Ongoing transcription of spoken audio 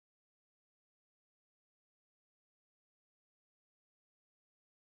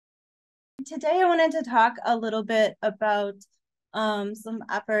Today I wanted to talk a little bit about some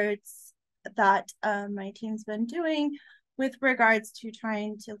efforts that my team's been doing with regards to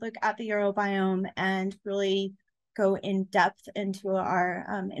trying to look at the urobiome and really go in depth into our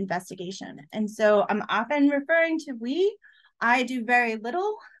investigation. And so I'm often referring to we. I do very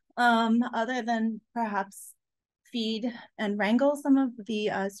little other than perhaps feed and wrangle some of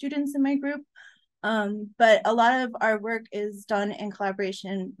the students in my group. But a lot of our work is done in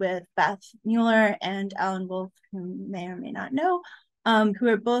collaboration with Beth Mueller and Alan Wolf, who may or may not know, who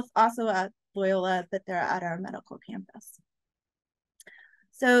are both also at Loyola, but they're at our medical campus.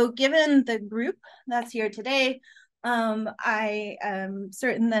 So given the group that's here today, I am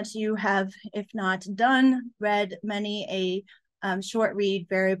certain that you have, if not done, read many a short read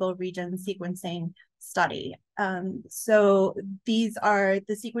variable region sequencing study. So these are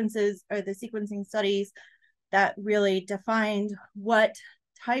the sequences or the sequencing studies that really defined what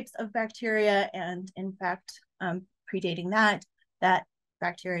types of bacteria and in fact, predating that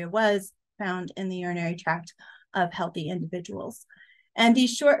bacteria was found in the urinary tract of healthy individuals. And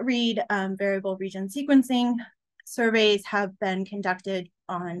these short read variable region sequencing surveys have been conducted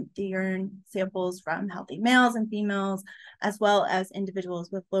on the urine samples from healthy males and females, as well as individuals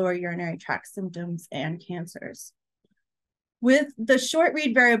with lower urinary tract symptoms and cancers. With the short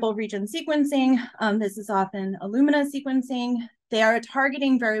read variable region sequencing, this is often Illumina sequencing. They are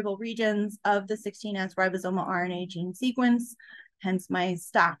targeting variable regions of the 16S ribosomal RNA gene sequence, hence my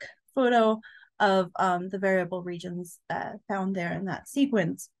stock photo of the variable regions found there in that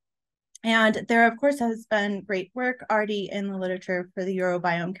sequence. And there, of course, has been great work already in the literature for the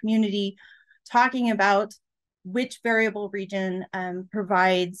urobiome community talking about which variable region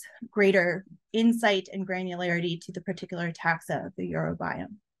provides greater insight and granularity to the particular taxa of the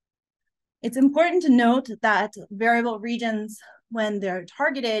urobiome. It's important to note that variable regions, when they're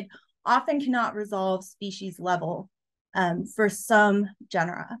targeted, often cannot resolve species level for some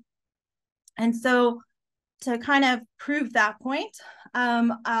genera. And so to kind of prove that point,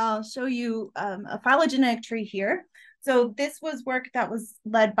 I'll show you a phylogenetic tree here. So this was work that was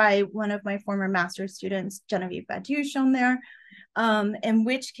led by one of my former master's students, Genevieve Badu, shown there, in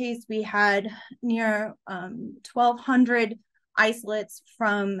which case we had near 1,200 isolates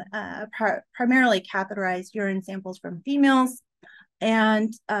from primarily catheterized urine samples from females.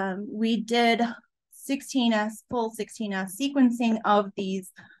 And we did full 16S sequencing of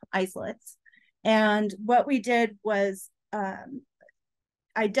these isolates. And what we did was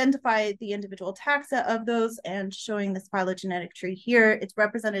identify the individual taxa of those, and showing this phylogenetic tree here, it's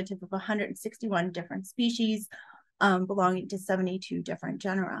representative of 161 different species belonging to 72 different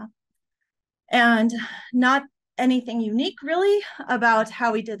genera. And not anything unique really about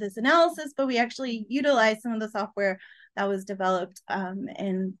how we did this analysis, but we actually utilized some of the software that was developed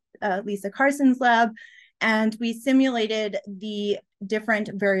in Lisa Carson's lab. And we simulated the different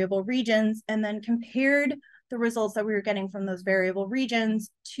variable regions and then compared the results that we were getting from those variable regions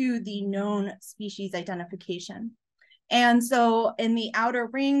to the known species identification. And so in the outer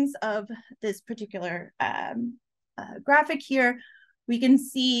rings of this particular graphic here, we can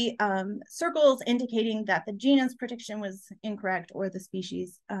see circles indicating that the genus prediction was incorrect or the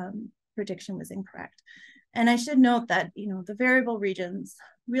species prediction was incorrect. And I should note that, the variable regions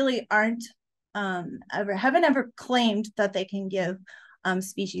really haven't ever claimed that they can give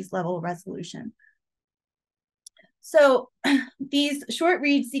species level resolution. So these short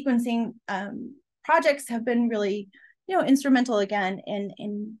read sequencing projects have been really, instrumental again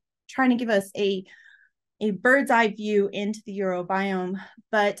in trying to give us a bird's eye view into the urobiome,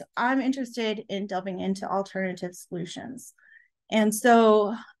 but I'm interested in delving into alternative solutions. And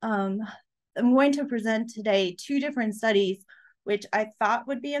so I'm going to present today two different studies which I thought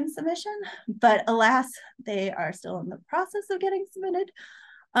would be in submission, but alas, they are still in the process of getting submitted.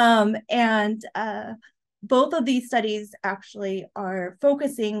 Both of these studies actually are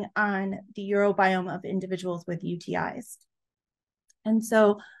focusing on the urobiome of individuals with UTIs. And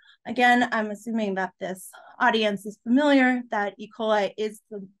so, again, I'm assuming that this audience is familiar that E. coli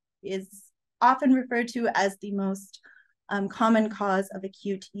is often referred to as the most common cause of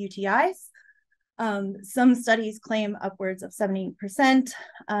acute UTIs. Some studies claim upwards of 70%.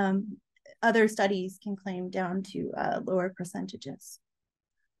 Other studies can claim down to lower percentages.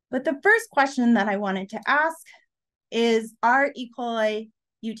 But the first question that I wanted to ask is, are E. coli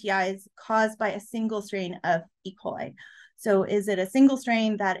UTIs caused by a single strain of E. coli? So is it a single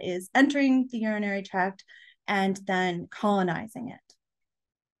strain that is entering the urinary tract and then colonizing it?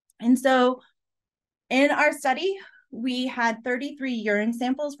 And so in our study, we had 33 urine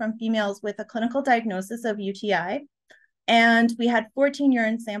samples from females with a clinical diagnosis of UTI. And we had 14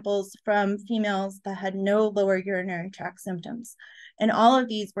 urine samples from females that had no lower urinary tract symptoms. And all of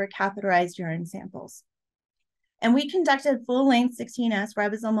these were catheterized urine samples. And we conducted full-length 16S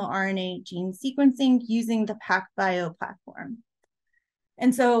ribosomal RNA gene sequencing using the PacBio platform.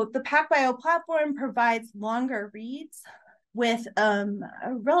 And so the PacBio platform provides longer reads with a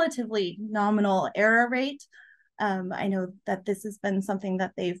relatively nominal error rate. I know that this has been something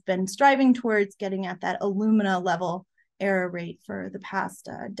that they've been striving towards, getting at that Illumina level error rate for the past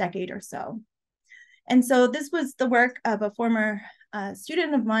decade or so. And so this was the work of a former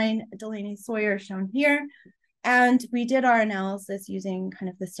student of mine, Delaney Sawyer, shown here. And we did our analysis using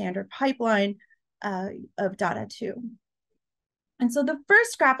kind of the standard pipeline of data too. And so the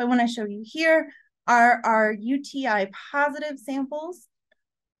first graph I want to show you here are our UTI positive samples.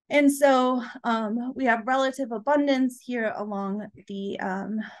 And so we have relative abundance here along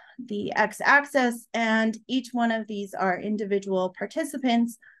the x-axis, and each one of these are individual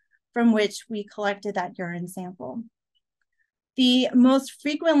participants from which we collected that urine sample. The most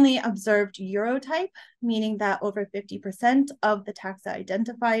frequently observed urotype, meaning that over 50% of the taxa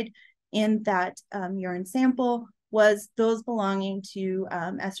identified in that urine sample, was those belonging to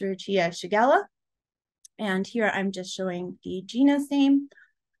Escherichia shigella. And here I'm just showing the genus name.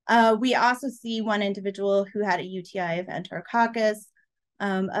 We also see one individual who had a UTI of Enterococcus,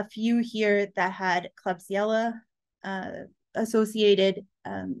 a few here that had Klebsiella associated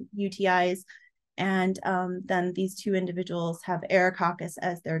UTIs, and then these two individuals have Aerococcus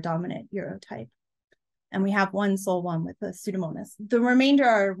as their dominant urotype. And we have one sole one with a Pseudomonas. The remainder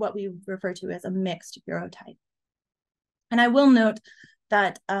are what we refer to as a mixed urotype. And I will note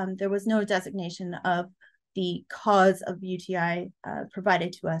that there was no designation of the cause of UTI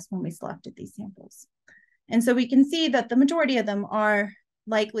provided to us when we selected these samples. And so we can see that the majority of them are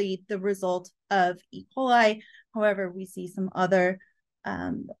likely the result of E. coli. However, we see some other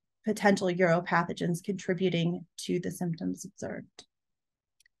potential uropathogens contributing to the symptoms observed.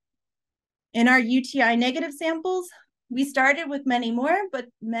 In our UTI negative samples, we started with many more, but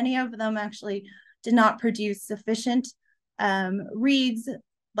many of them actually did not produce sufficient reads,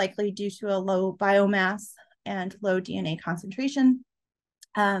 likely due to a low biomass and low DNA concentration,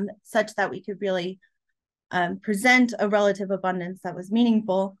 such that we could really present a relative abundance that was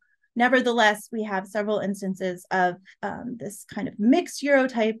meaningful. Nevertheless, we have several instances of this kind of mixed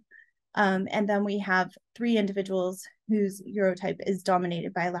urotype, and then we have 3 individuals whose urotype is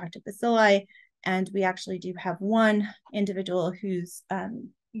dominated by lactobacilli, and we actually do have 1 individual whose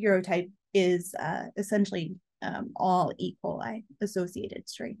urotype is essentially all E. coli associated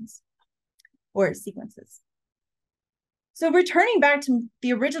strains or sequences. So returning back to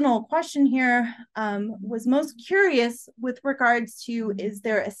the original question here, was most curious with regards to, is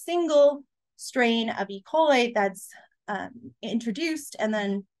there a single strain of E. coli that's introduced and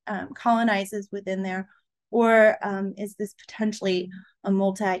then colonizes within there, or is this potentially a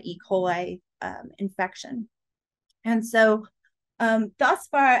multi-E. coli infection? And so thus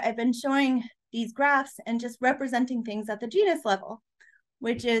far, I've been showing these graphs and just representing things at the genus level,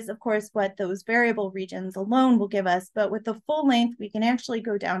 which is, of course, what those variable regions alone will give us. But with the full length, we can actually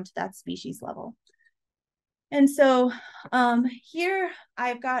go down to that species level. And so here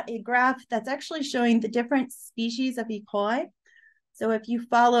I've got a graph that's actually showing the different species of E. coli. So if you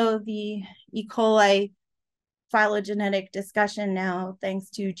follow the E. coli phylogenetic discussion now, thanks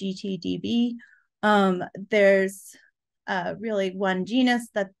to GTDB, there's really one genus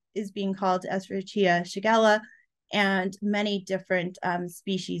that is being called Escherichia shigella, and many different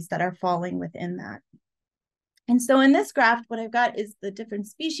species that are falling within that. And so in this graph, what I've got is the different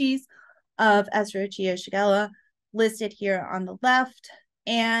species of Escherichia shigella listed here on the left.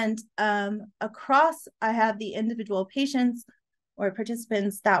 And across, I have the individual patients or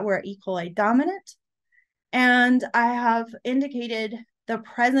participants that were E. coli dominant. And I have indicated the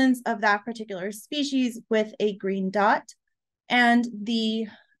presence of that particular species with a green dot. And the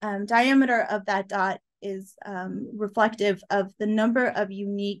diameter of that dot is reflective of the number of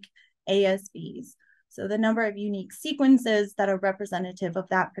unique ASVs. So the number of unique sequences that are representative of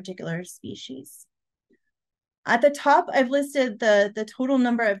that particular species. At the top, I've listed the total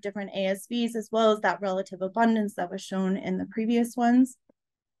number of different ASVs, as well as that relative abundance that was shown in the previous ones.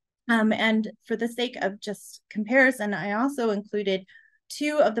 And for the sake of just comparison, I also included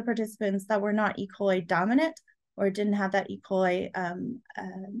 2 of the participants that were not E. coli dominant, or didn't have that E. coli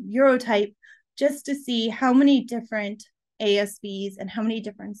urotype, just to see how many different ASVs and how many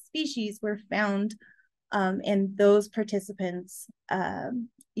different species were found in those participants'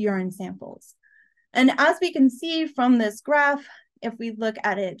 urine samples. And as we can see from this graph, if we look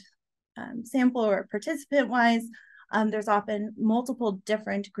at it sample or participant-wise, there's often multiple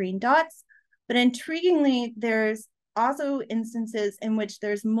different green dots, but intriguingly, there's also instances in which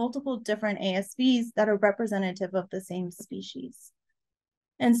there's multiple different ASVs that are representative of the same species.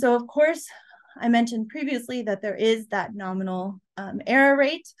 And so, of course, I mentioned previously that there is that nominal error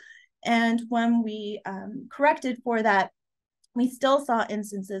rate. And when we corrected for that, we still saw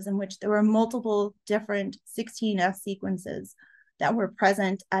instances in which there were multiple different 16S sequences that were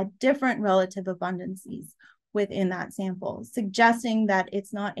present at different relative abundances within that sample, suggesting that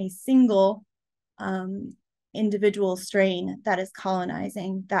it's not a single individual strain that is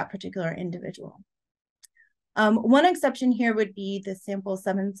colonizing that particular individual. One exception here would be the sample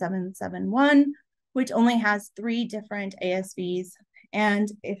 7771, which only has 3 different ASVs. And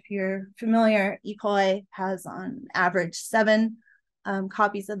if you're familiar, E. coli has on average 7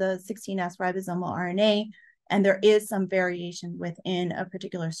 copies of the 16S ribosomal RNA, and there is some variation within a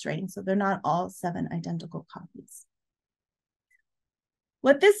particular strain. So they're not all 7 identical copies.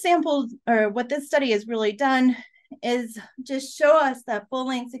 What this study has really done is just show us that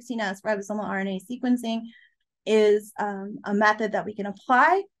full-length 16S ribosomal RNA sequencing is a method that we can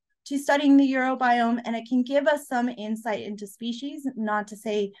apply to studying the urobiome, and it can give us some insight into species, not to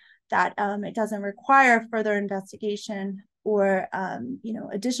say that it doesn't require further investigation or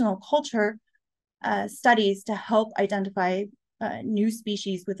additional culture studies to help identify new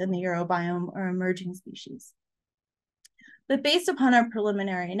species within the urobiome or emerging species. But based upon our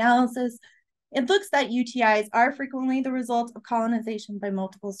preliminary analysis, it looks that UTIs are frequently the result of colonization by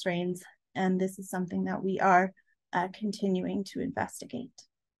multiple strains, and this is something that we are continuing to investigate.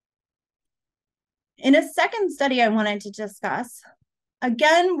 In a second study I wanted to discuss,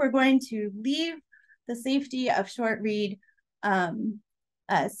 again, we're going to leave the safety of short read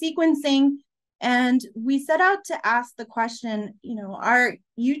sequencing, and we set out to ask the question, are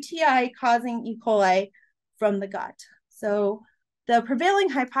UTI causing E. coli from the gut? So the prevailing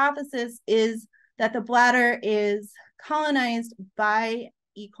hypothesis is that the bladder is colonized by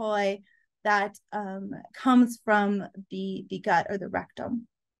E. coli that comes from the gut or the rectum.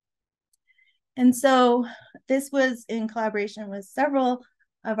 And so this was in collaboration with several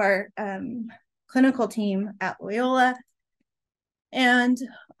of our clinical team at Loyola. And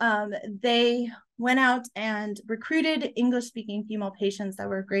they went out and recruited English-speaking female patients that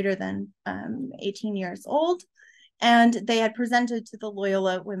were greater than 18 years old. And they had presented to the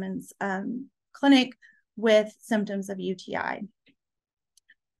Loyola Women's Clinic with symptoms of UTI.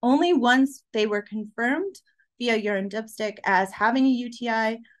 Only once they were confirmed via urine dipstick as having a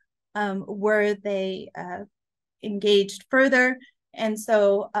UTI were they engaged further. And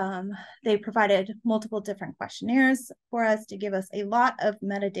so they provided multiple different questionnaires for us to give us a lot of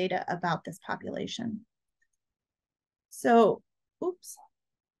metadata about this population. So, oops,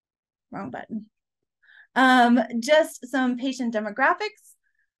 wrong button. Just some patient demographics.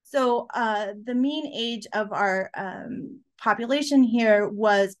 So the mean age of our population here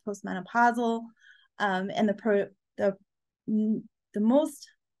was postmenopausal, and the most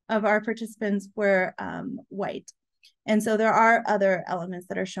of our participants were white. And so there are other elements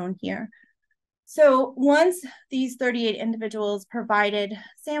that are shown here. So once these 38 individuals provided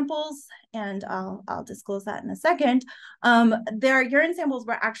samples, and I'll disclose that in a second, their urine samples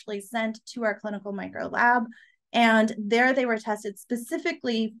were actually sent to our clinical micro lab, and there they were tested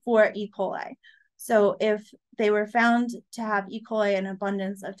specifically for E. coli. So if they were found to have E. coli in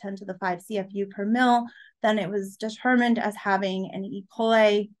abundance of 10 to the 5 CFU per mil, then it was determined as having an E.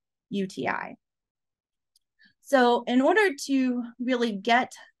 coli UTI. So in order to really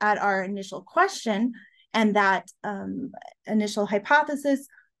get at our initial question and that initial hypothesis,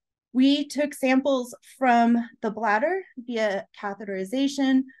 we took samples from the bladder via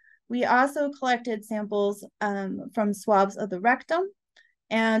catheterization. We also collected samples from swabs of the rectum,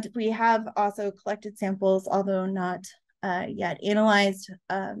 and we have also collected samples, although not yet analyzed,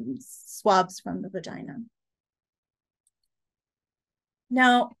 swabs from the vagina.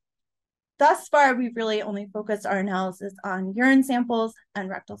 Now, thus far, we've really only focused our analysis on urine samples and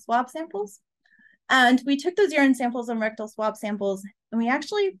rectal swab samples. And we took those urine samples and rectal swab samples, and we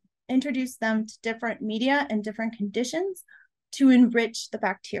actually introduced them to different media and different conditions to enrich the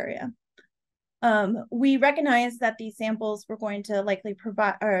bacteria. We recognized that these samples were going to likely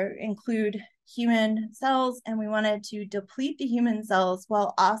provide or include human cells, and we wanted to deplete the human cells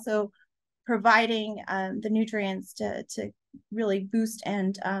while also providing the nutrients to really boost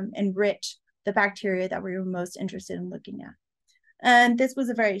and enrich the bacteria that we were most interested in looking at. And this was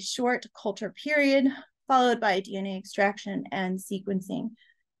a very short culture period, followed by DNA extraction and sequencing.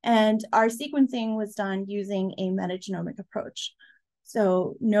 And our sequencing was done using a metagenomic approach.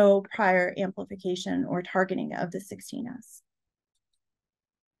 So no prior amplification or targeting of the 16S.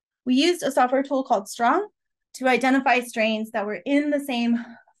 We used a software tool called Strong to identify strains that were in the same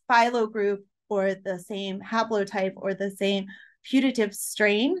phylo group or the same haplotype or the same putative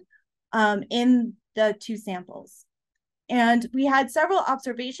strain in the two samples. And we had several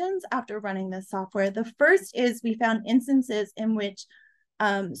observations after running this software. The first is we found instances in which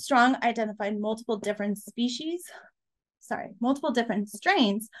Strong identified multiple different strains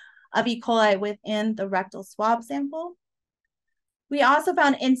of E. coli within the rectal swab sample. We also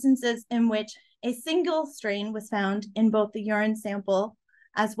found instances in which a single strain was found in both the urine sample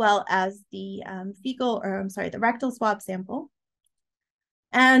as well as the the rectal swab sample.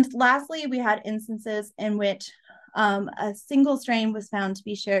 And lastly, we had instances in which a single strain was found to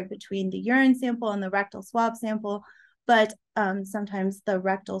be shared between the urine sample and the rectal swab sample, but sometimes the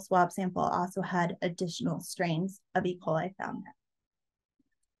rectal swab sample also had additional strains of E. coli found there.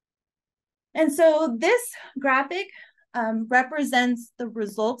 And so this graphic represents the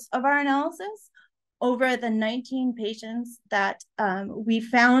results of our analysis over the 19 patients that we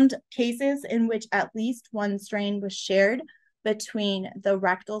found cases in which at least one strain was shared between the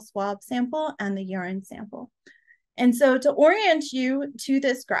rectal swab sample and the urine sample. And so to orient you to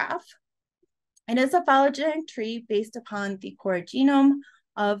this graph, it is a phylogenetic tree based upon the core genome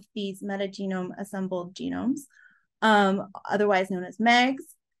of these metagenome assembled genomes, otherwise known as MEGs.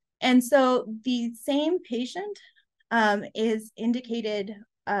 And so the same patient is indicated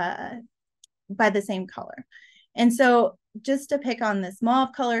by the same color. And so just to pick on this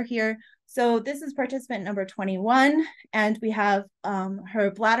mauve color here, so this is participant number 21, and we have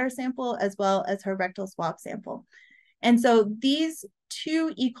her bladder sample as well as her rectal swab sample. And so these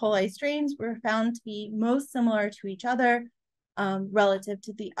two E. coli strains were found to be most similar to each other relative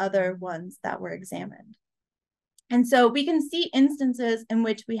to the other ones that were examined. And so we can see instances in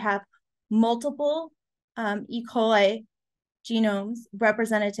which we have multiple E. coli genomes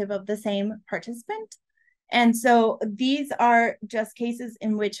representative of the same participant. And so these are just cases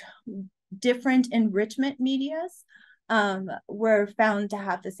in which different enrichment medias were found to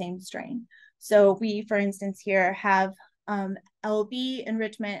have the same strain. So we, for instance, here have LB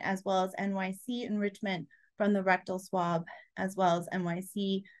enrichment as well as NYC enrichment from the rectal swab, as well as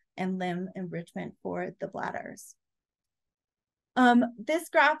NYC and limb enrichment for the bladders. This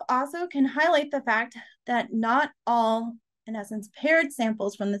graph also can highlight the fact that not all, in essence, paired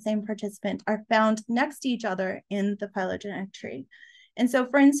samples from the same participant are found next to each other in the phylogenetic tree. And so,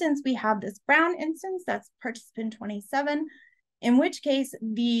 for instance, we have this brown instance, that's participant 27, in which case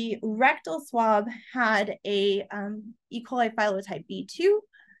the rectal swab had a E. coli phylotype B2,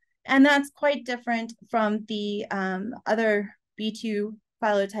 and that's quite different from the other B2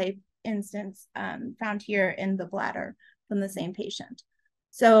 phylotype instance found here in the bladder from the same patient.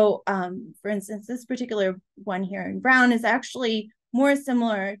 So, for instance, this particular one here in brown is actually more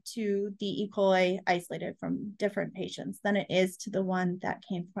similar to the E. coli isolated from different patients than it is to the one that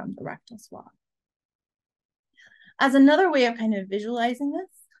came from the rectal swab. As another way of kind of visualizing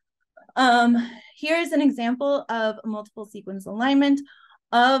this, here's an example of a multiple sequence alignment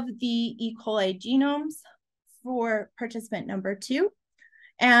of the E. coli genomes for participant number 2.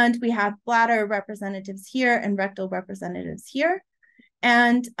 And we have bladder representatives here and rectal representatives here.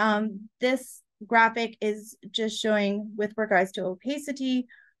 And this graphic is just showing, with regards to opacity,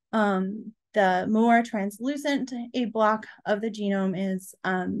 the more translucent a block of the genome is,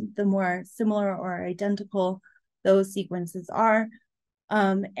 the more similar or identical those sequences are.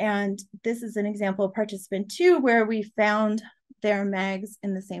 And this is an example of participant 2 where we found their MEGs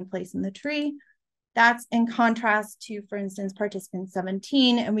in the same place in the tree. That's in contrast to, for instance, participant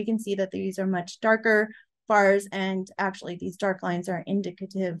 17, and we can see that these are much darker bars, and actually these dark lines are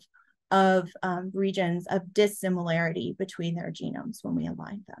indicative of regions of dissimilarity between their genomes when we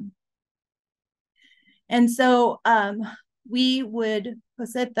align them. And so we would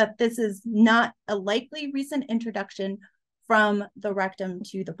posit that this is not a likely recent introduction from the rectum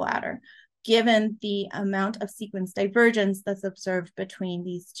to the bladder, given the amount of sequence divergence that's observed between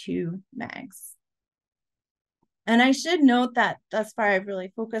these two MEGs. And I should note that thus far I've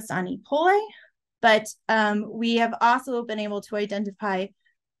really focused on E. coli, but we have also been able to identify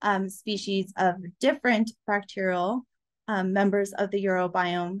species of different bacterial members of the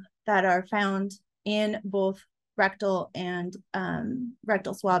urobiome that are found in both rectal and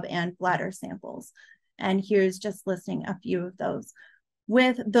rectal swab and bladder samples. And here's just listing a few of those.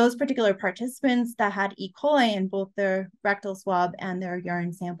 With those particular participants that had E. coli in both their rectal swab and their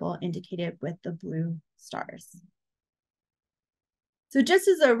urine sample indicated with the blue stars. So just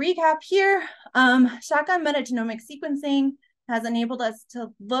as a recap here, shotgun metagenomic sequencing has enabled us to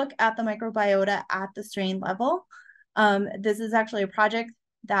look at the microbiota at the strain level. This is actually a project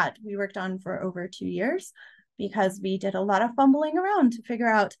that we worked on for over 2 years because we did a lot of fumbling around to figure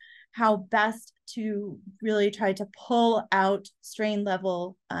out how best to really try to pull out strain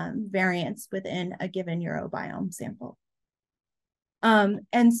level variants within a given urobiome sample.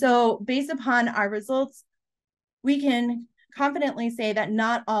 And so based upon our results, we can confidently say that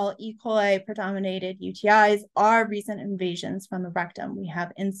not all E. coli predominated UTIs are recent invasions from the rectum. We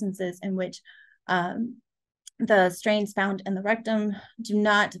have instances in which the strains found in the rectum do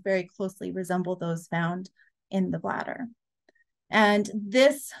not very closely resemble those found in the bladder. And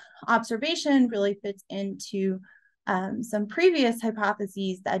this observation really fits into some previous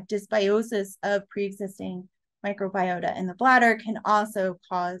hypotheses that dysbiosis of pre-existing microbiota in the bladder can also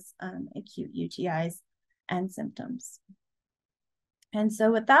cause acute UTIs and symptoms. And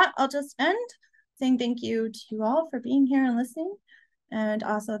so with that, I'll just end saying thank you to you all for being here and listening. And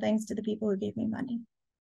also thanks to the people who gave me money.